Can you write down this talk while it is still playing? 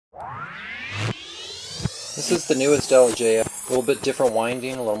This is the newest LJL. A little bit different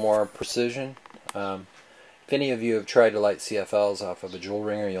winding, a little more precision. If any of you have tried to light CFLs off of a Joule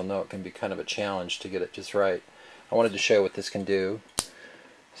ringer, you'll know it can be kind of a challenge to get it just right. I wanted to show you what this can do.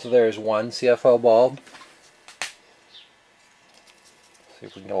 So there's one CFL bulb. See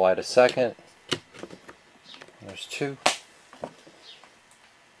if we can light a second. There's two.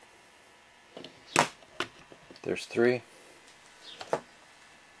 There's three.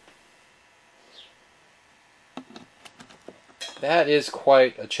 That is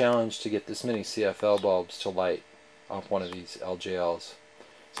quite a challenge to get this many CFL bulbs to light off one of these LJLs.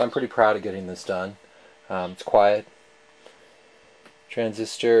 So I'm pretty proud of getting this done. It's quiet. The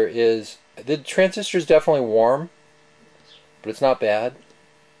transistor is definitely warm, but it's not bad.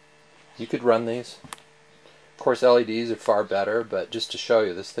 You could run these. Of course, LEDs are far better, but just to show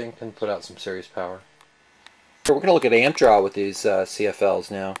you, this thing can put out some serious power. We're going to look at amp draw with these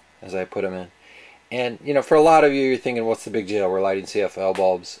CFLs now, as I put them in. And, you know, for a lot of you, you're thinking, what's the big deal? We're lighting CFL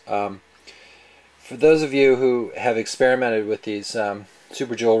bulbs. For those of you who have experimented with these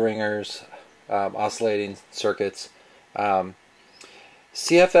Super Joule ringers, oscillating circuits,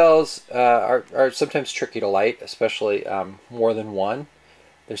 CFLs are sometimes tricky to light, especially more than one.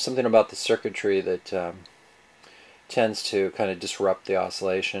 There's something about the circuitry that tends to kind of disrupt the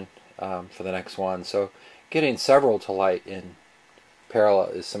oscillation for the next one. So getting several to light in parallel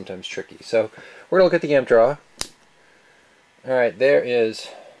is sometimes tricky. So we're going to look at the amp draw. Alright, there is...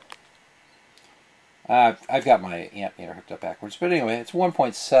 I've got my amp meter hooked up backwards, but anyway, it's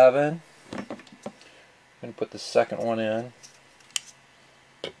 1.7. I'm going to put the second one in.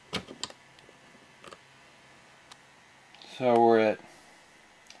 So we're at...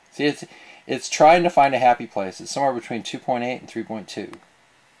 See, it's trying to find a happy place. It's somewhere between 2.8 and 3.2.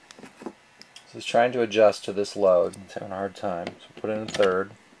 So it's trying to adjust to this load. It's having a hard time. So put in a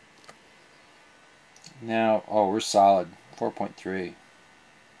third. Now, oh, we're solid. 4.3.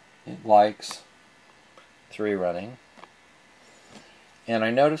 It likes 3 running. And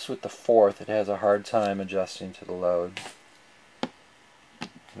I noticed with the fourth, it has a hard time adjusting to the load.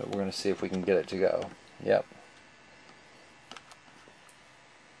 But we're going to see if we can get it to go. Yep.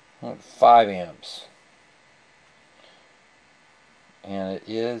 5 amps. And it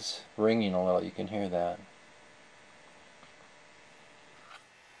is ringing a little. You can hear that.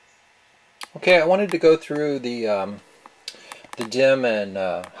 Okay, I wanted to go through the dim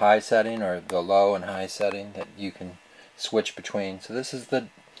and high setting, or the low and high setting that you can switch between. So this is the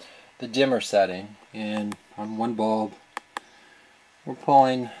dimmer setting, and on one bulb we're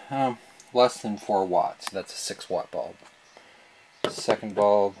pulling less than 4 watts. That's a 6 watt bulb. Second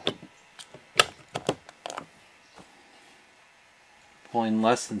bulb, pulling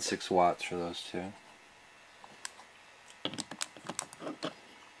less than 6 watts for those two.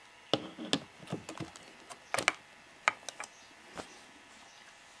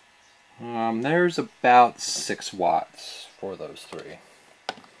 There's about 6 watts for those 3.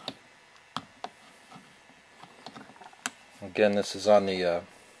 Again, this is on the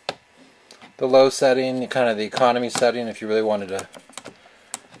low setting, kind of the economy setting if you really wanted to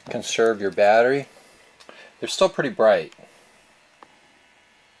conserve your battery. They're still pretty bright.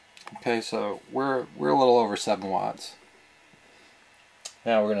 Okay, so we're a little over 7 watts.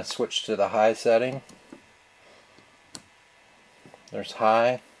 Now we're going to switch to the high setting. There's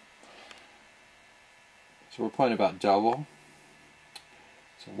high. So we're pulling about double.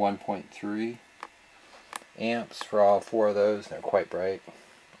 So 1.3 amps for all 4 of those. They're quite bright.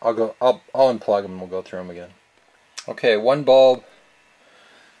 I'll unplug them and we'll go through them again. Okay, one bulb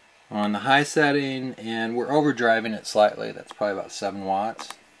on the high setting, and we're overdriving it slightly. That's probably about 7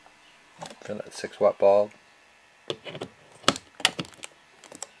 watts for that 6 watt bulb.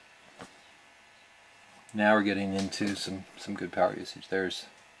 Now we're getting into some good power usage. There's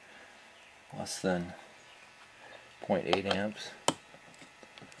less than 0.8 amps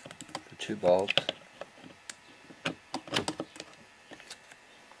for 2 bulbs.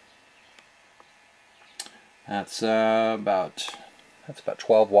 That's about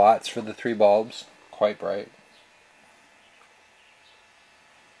 12 watts for the 3 bulbs. Quite bright.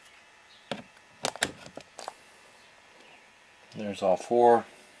 There's all 4.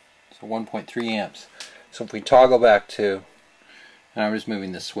 So 1.3 amps. So if we toggle back to, and I'm just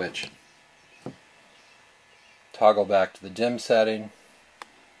moving this switch, toggle back to the dim setting,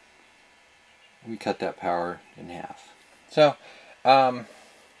 we cut that power in half. So the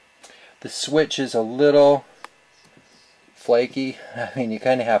switch is a little flaky. I mean, you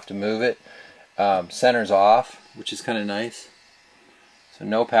kind of have to move it. Center's off, which is kind of nice. So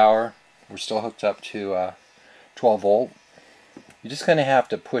no power. We're still hooked up to 12 volt. You just kind of have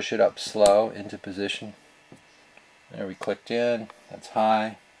to push it up slow into position. There, we clicked in. That's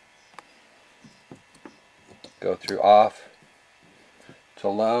high. Go through off to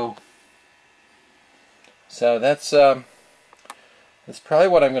low. So that's probably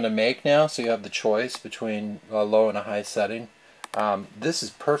what I'm going to make now. So you have the choice between a low and a high setting. This is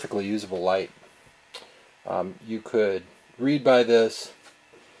perfectly usable light. You could read by this.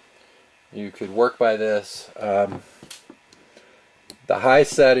 You could work by this. The high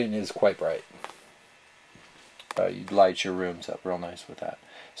setting is quite bright. You'd light your rooms up real nice with that.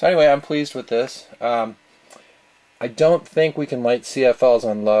 So anyway, I'm pleased with this. I don't think we can light CFLs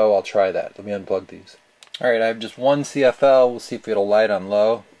on low. I'll try that. Let me unplug these. Alright, I have just one CFL. We'll see if it'll light on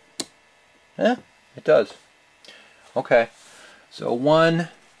low. Yeah, it does. Okay, so one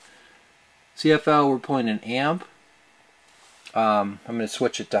CFL, we're pulling an amp. I'm going to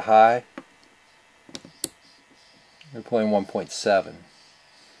switch it to high. We're pulling 1.7.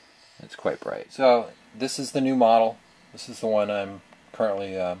 It's quite bright. So this is the new model. This is the one I'm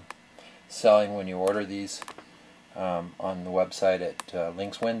currently selling when you order these on the website at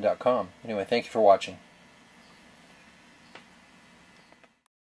lynxwind.com. Anyway, thank you for watching.